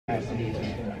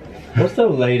What's the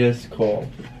latest call?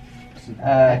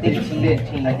 I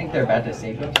think they're about to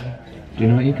save it. Do you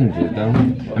know what you can do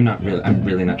though? I'm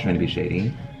really not trying to be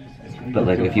shady. But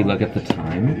like if you look at the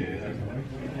time,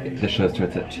 the show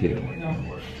starts at 2.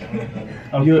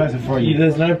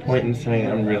 There's no point in saying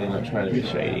I'm really not trying to be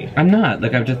shady. I'm not.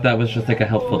 Like that was just like a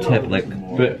helpful tip. Like,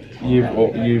 but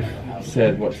you've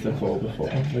said what's the call before.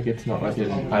 Like it's not like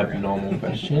an abnormal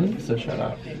question, so shut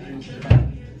up.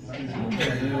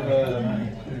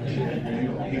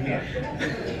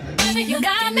 You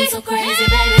got me so crazy,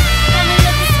 baby. Got me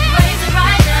looking so crazy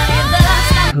right now.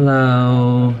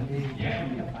 hello.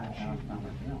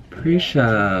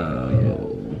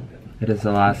 Pre-show. It is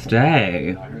the last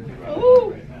day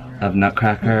of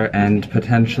Nutcracker and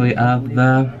potentially of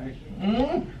the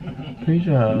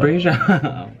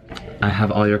pre-show. I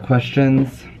have all your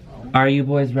questions. Are you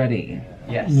boys ready?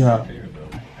 Yes. Yeah.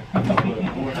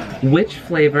 Which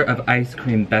flavor of ice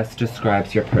cream best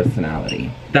describes your personality?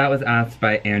 That was asked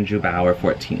by Andrew Bauer,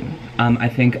 14. I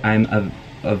think I'm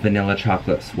a vanilla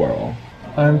chocolate swirl.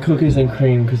 I'm cookies and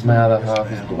cream because my other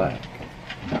half is black.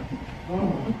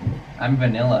 I'm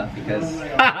vanilla because...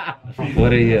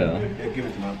 What are you?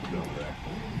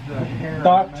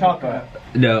 Dark chocolate.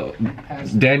 No,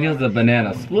 Daniel's a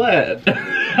banana split.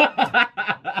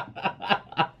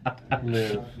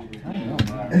 Live.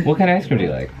 What kind of ice cream do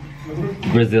you like?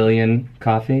 Brazilian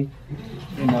coffee?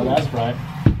 No, that's right.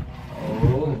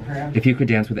 If you could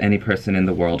dance with any person in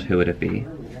the world, who would it be?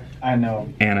 I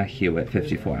know. Anna Hewitt,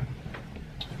 54.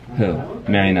 Who?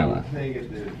 Marinella.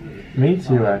 Me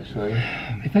too, actually.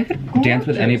 If I could dance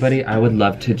with anybody, I would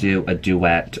love to do a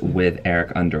duet with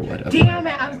Eric Underwood. Damn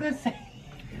it, I was gonna say.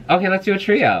 Okay, let's do a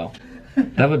trio.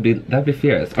 That'd be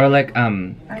fierce. Or like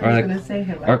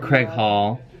or Craig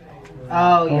Hall.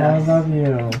 Oh yeah. I love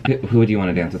you. Who would you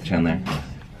want to dance with, Chandler?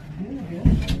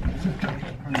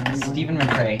 Stephen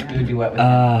McRae. You would do what with him?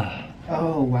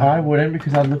 Oh wow. I wouldn't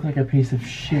because I'd look like a piece of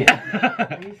shit.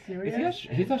 Are you serious?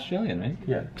 He's Australian, right?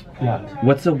 Yeah. Yeah.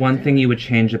 What's the one thing you would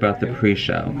change about the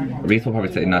pre-show? Reese will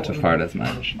probably say not to fart as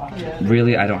much.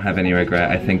 Really, I don't have any regret.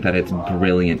 I think that it's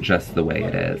brilliant just the way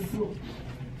it is.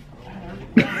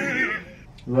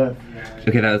 Look.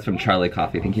 Okay, that was from Charlie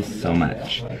Coffee. Thank you so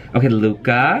much. Okay,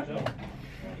 Luca.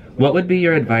 What would be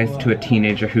your advice to a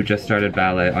teenager who just started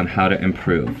ballet on how to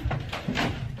improve?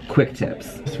 Quick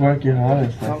tips. Just work your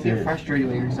hardest. Don't get frustrated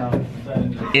with yourself.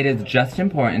 It is just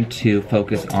important to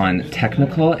focus on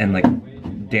technical and like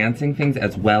dancing things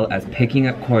as well as picking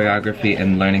up choreography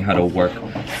and learning how to work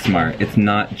smart. It's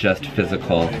not just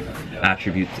physical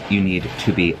attributes you need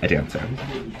to be a dancer.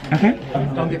 Okay?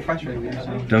 Don't get frustrated with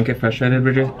yourself. Don't get frustrated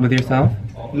with yourself.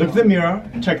 Look at the mirror,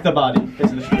 check the body,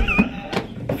 face the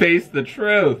truth. Face the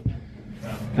truth.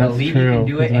 Believe you can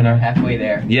do it and you're halfway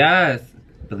there. Yes.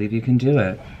 Believe you can do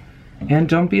it. And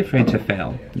don't be afraid to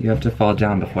fail. You have to fall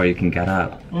down before you can get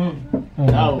up.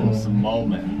 That was a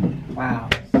moment. Wow.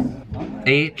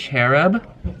 8 Cherub.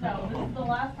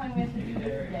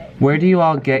 Where do you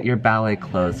all get your ballet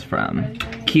clothes from?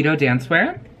 Keto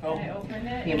Dancewear?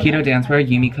 Keto Dancewear,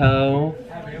 Yumiko.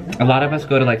 A lot of us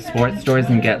go to like sports stores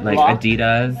and get like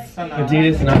Adidas.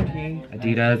 Adidas, Nike.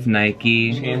 Adidas,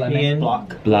 Nike. Champion. Block.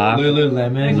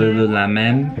 Lululemon.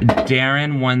 Lululemon.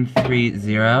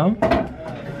 Darren130.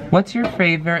 What's your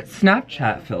favorite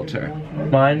Snapchat filter?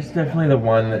 Mine's definitely the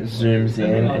one that zooms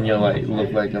in and you'll like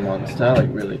look like a monster, like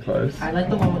really close. I like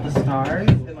the one with the stars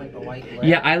and like the white lip.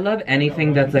 Yeah, I love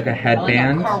anything that's like a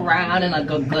headband. Like a crown and like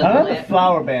a good I like lip. the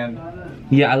flower band.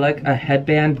 Yeah, I like a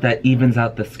headband that evens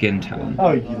out the skin tone.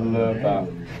 Oh, you love that.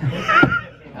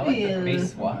 I like the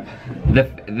face swap.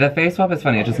 The face swap is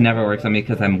funny, it just never works on me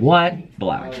because I'm what?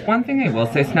 Black. One thing I will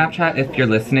say, Snapchat, if you're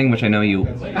listening, which I know you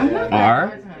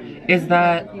are, is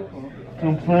that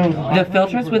the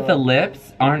filters with the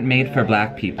lips aren't made for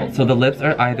black people. So the lips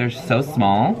are either so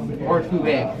small Or too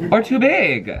big. or too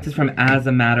big. This is from As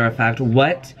a Matter of Fact.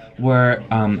 What were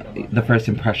the first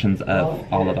impressions of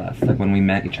all of us, like when we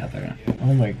met each other?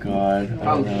 Oh my god. I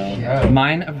don't know. shit.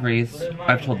 Mine of Reese,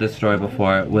 I've told this story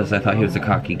before, was I thought he was a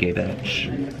cocky gay bitch.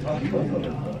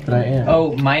 But I am.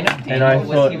 Oh, mine of And I Daniel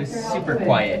was thought- he was super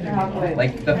quiet.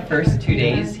 Like the first 2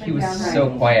 days, he was so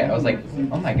quiet. I was like,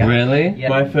 oh my god. Really? Yeah.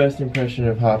 My first impression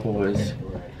of Harper was,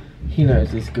 he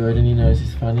knows he's good and he knows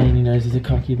he's funny and he knows he's a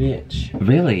cocky bitch.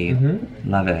 Really? Mm-hmm.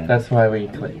 Love it. That's why we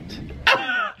clicked.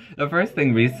 The first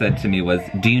thing Reese said to me was,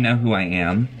 do you know who I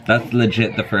am? That's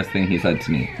legit the first thing he said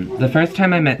to me. The first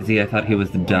time I met Z, I thought he was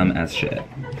dumb as shit.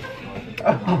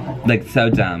 Like,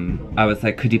 so dumb. I was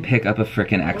like, could you pick up a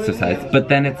frickin' exercise? But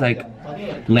then it's like,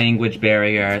 language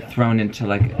barrier, thrown into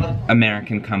like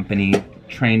American company,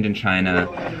 trained in China.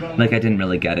 Like, I didn't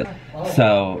really get it.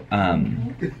 So,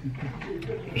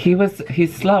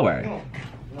 he's slower,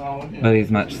 but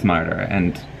he's much smarter,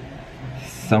 and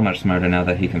so much smarter now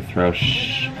that he can throw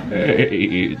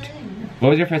shade. What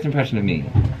was your first impression of me?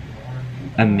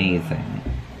 Amazing.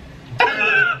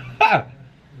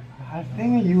 I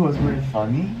think you was very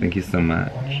funny. Thank you so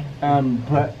much.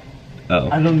 But Oh.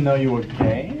 I don't know you were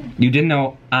gay. You didn't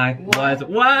know I was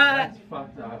what?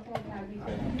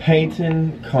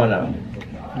 Peyton, Connor,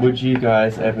 would you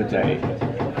guys ever date?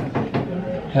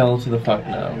 Hell to the fuck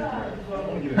no.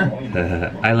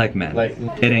 I like men. Like-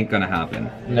 it ain't gonna happen.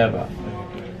 Never.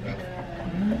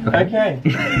 Okay.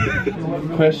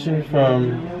 Question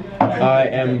from I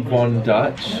am Von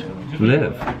Dutch.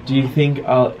 Live. Do you think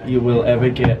you will ever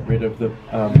get rid of the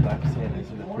black Santas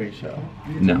in the pre-show?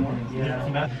 No.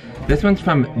 This one's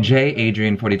from J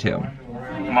Adrian 42.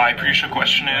 My pre-show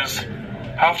question is,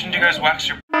 how often do you guys wax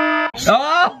your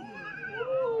Oh!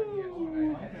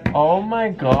 Oh my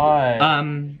god.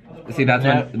 See,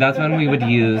 that's when we would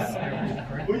use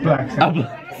Black a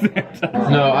black Santa.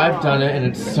 No, I've done it and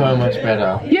it's so much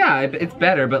better. Yeah, it's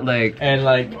better, but like. And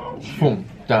like, boom,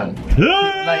 done.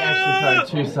 Like actually, sorry,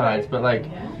 two sides, but like,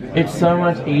 it's so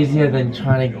much easier than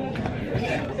trying to.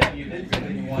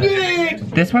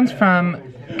 This one's from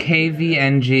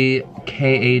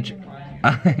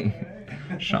KVNGKHI.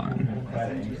 Sean.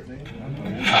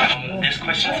 This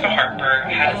question's for Harper.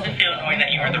 How does it feel knowing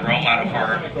that you are the role model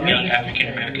for young African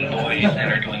American boys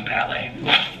that are doing ballet?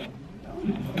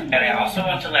 And I also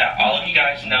want to let all of you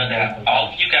guys know that all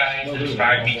of you guys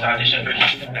inspired me to audition for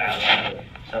Houston Ballet.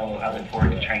 So I look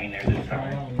forward to training there this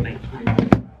summer. Thank you.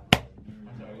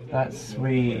 That's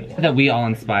sweet. That we all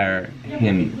inspire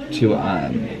him to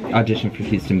audition for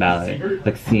Houston Ballet.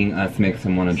 Like seeing us makes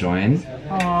him want to join.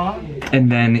 Aww. And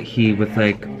then he was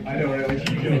like, oh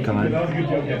my god,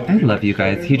 I love you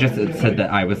guys. He just said that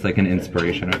I was like an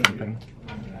inspiration or something.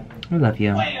 I love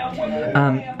you.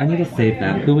 I need to save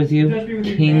that. Who was you?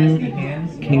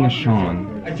 King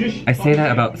Sean. I say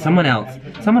that about someone else.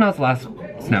 Someone else last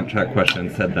Snapchat question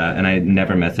said that, and I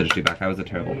never messaged you back. I was a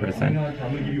terrible person.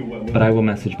 But I will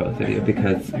message both of you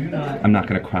because I'm not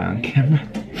gonna cry on camera.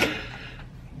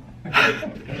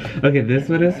 Okay, this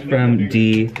one is from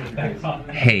D.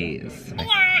 Hayes. Yeah,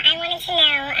 I wanted to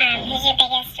know who's your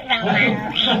biggest role model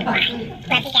and why.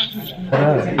 Love you guys.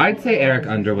 I'd say Eric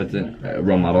Underwood's a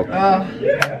role model.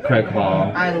 Craig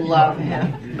Hall. I love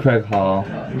him. Craig Hall.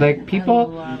 Like people,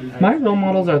 my role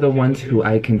models are the ones who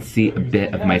I can see a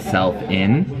bit of myself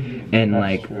in. And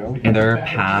like, and their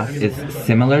path is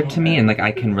similar to me and like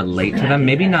I can relate to them.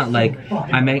 Maybe not like,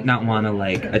 I might not want to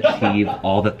like achieve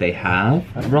all that they have.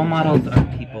 Role models are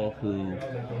people who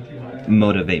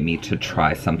motivate me to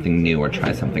try something new or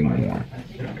try something more.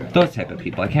 Those type of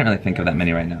people. I can't really think of that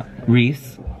many right now.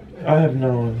 Reese? I have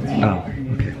no one. Oh,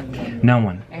 okay. No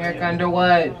one. Eric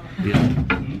Underwood. Yeah.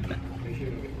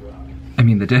 I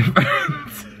mean the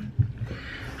difference.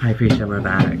 Hi Prisha, we're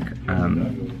back.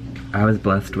 I was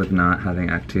blessed with not having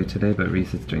Act 2 today, but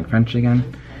Reese is doing French again.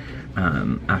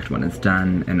 Act 1 is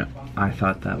done, and I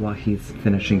thought that while he's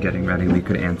finishing getting ready, we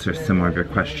could answer some more of your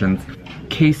questions.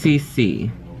 KCC.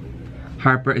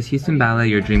 Harper, is Houston Ballet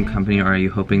your dream company, or are you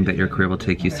hoping that your career will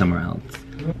take you somewhere else?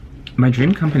 My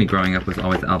dream company growing up was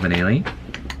always Alvin Ailey.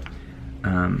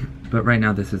 But right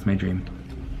now, this is my dream.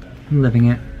 I'm living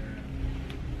it.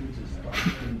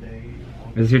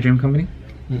 Is this your dream company?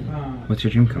 What's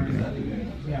your dream company?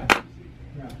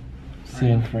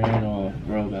 San Fran or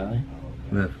Royal Valley?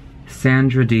 Live.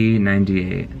 Sandra D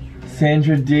 98.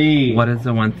 Sandra D. What is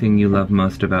the one thing you love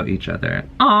most about each other?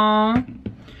 Aww.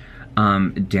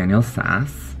 Daniel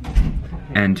Sass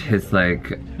and his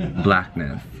like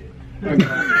blackness.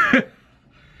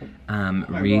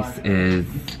 Reese is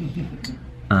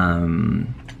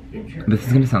this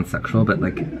is gonna sound sexual, but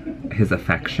like his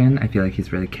affection. I feel like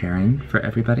he's really caring for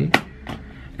everybody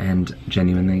and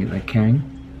genuinely like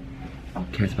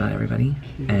cares about everybody.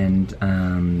 And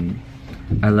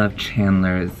I love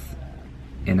Chandler's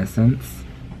innocence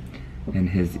and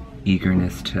his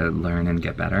eagerness to learn and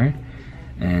get better.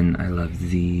 And I love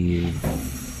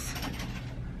Z's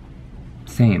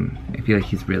same. I feel like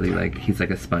he's really like, he's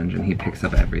like a sponge and he picks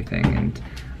up everything.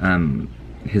 And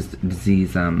his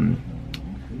Z's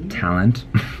talent,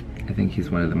 I think he's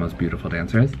one of the most beautiful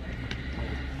dancers.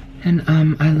 And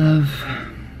I love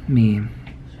me.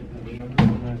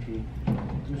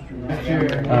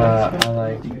 I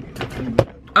like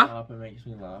Harper makes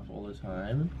me laugh all the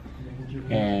time,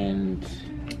 and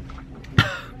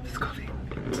This coffee.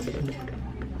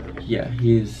 yeah,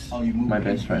 he's my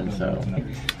best friend. So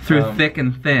Through thick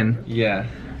and thin. yeah.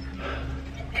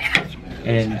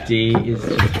 And D is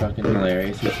just fucking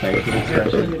hilarious. His facial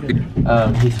expression.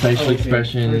 His facial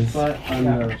expressions,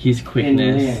 his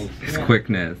quickness. His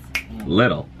quickness.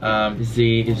 Little.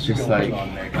 Z is just like,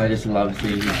 I just love Z.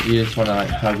 You just want to like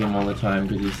hug him all the time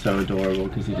because he's so adorable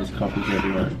because he just copies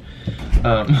everyone.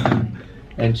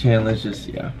 And Chandler's just,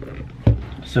 yeah,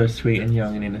 so sweet and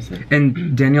young and innocent.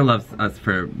 And Daniel loves us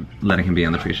for letting him be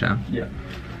on the pre-show. Yeah.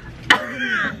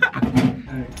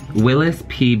 Willis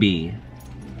PB.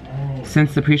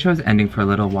 Since the pre-show is ending for a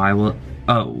little while,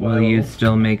 will you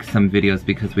still make some videos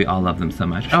because we all love them so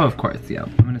much? Oh, of course, yeah.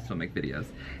 I'm gonna still make videos.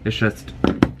 It's just,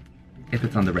 if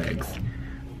it's on the regs,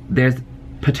 there's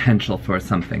potential for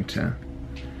something to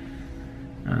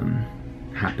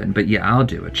happen. But yeah, I'll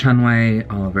do it. Chunwei,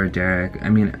 Oliver, Derek. I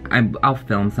mean, I'll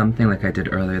film something like I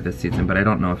did earlier this season, but I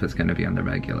don't know if it's gonna be on the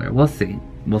regular. We'll see.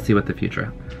 We'll see what the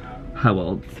future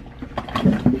holds.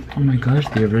 Oh my gosh,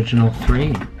 the original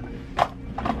 3.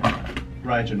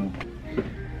 Regional.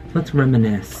 Let's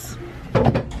reminisce.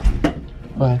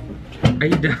 What? Are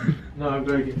you done? No, I'm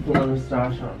going to put my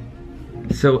moustache on.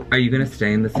 So, are you gonna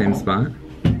stay in the same spot?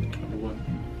 What?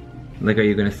 Like, are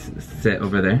you gonna sit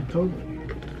over there? Totally.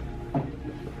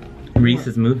 Reese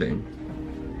is moving.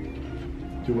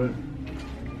 To where?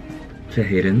 To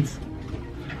Hayden's.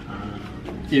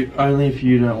 Only if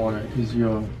you don't want it, because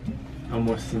you're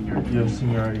more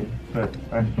seniority. But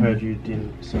I heard you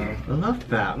didn't, so. I love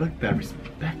that. Look at that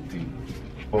respecting.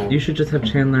 You should just have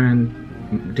Chandler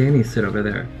and Danny sit over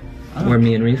there. Where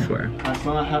me and Reese were. As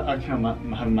long as I can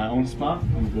have my own spot,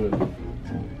 I'm good.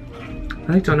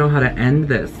 I like don't know how to end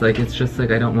this. Like, it's just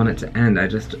like I don't want it to end. I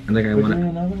just, like, I want it.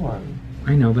 Another one.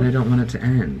 I know, but I don't want it to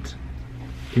end.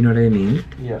 Do you know what I mean?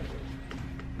 Yeah.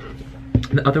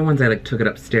 The other ones I like took it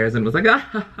upstairs and was like,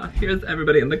 ah, here's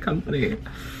everybody in the company.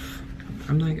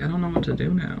 I'm like, I don't know what to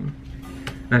do now.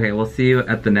 Okay, we'll see you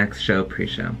at the next show,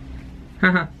 pre-show.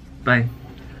 Haha, bye.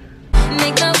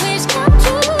 Make my wish come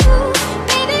true.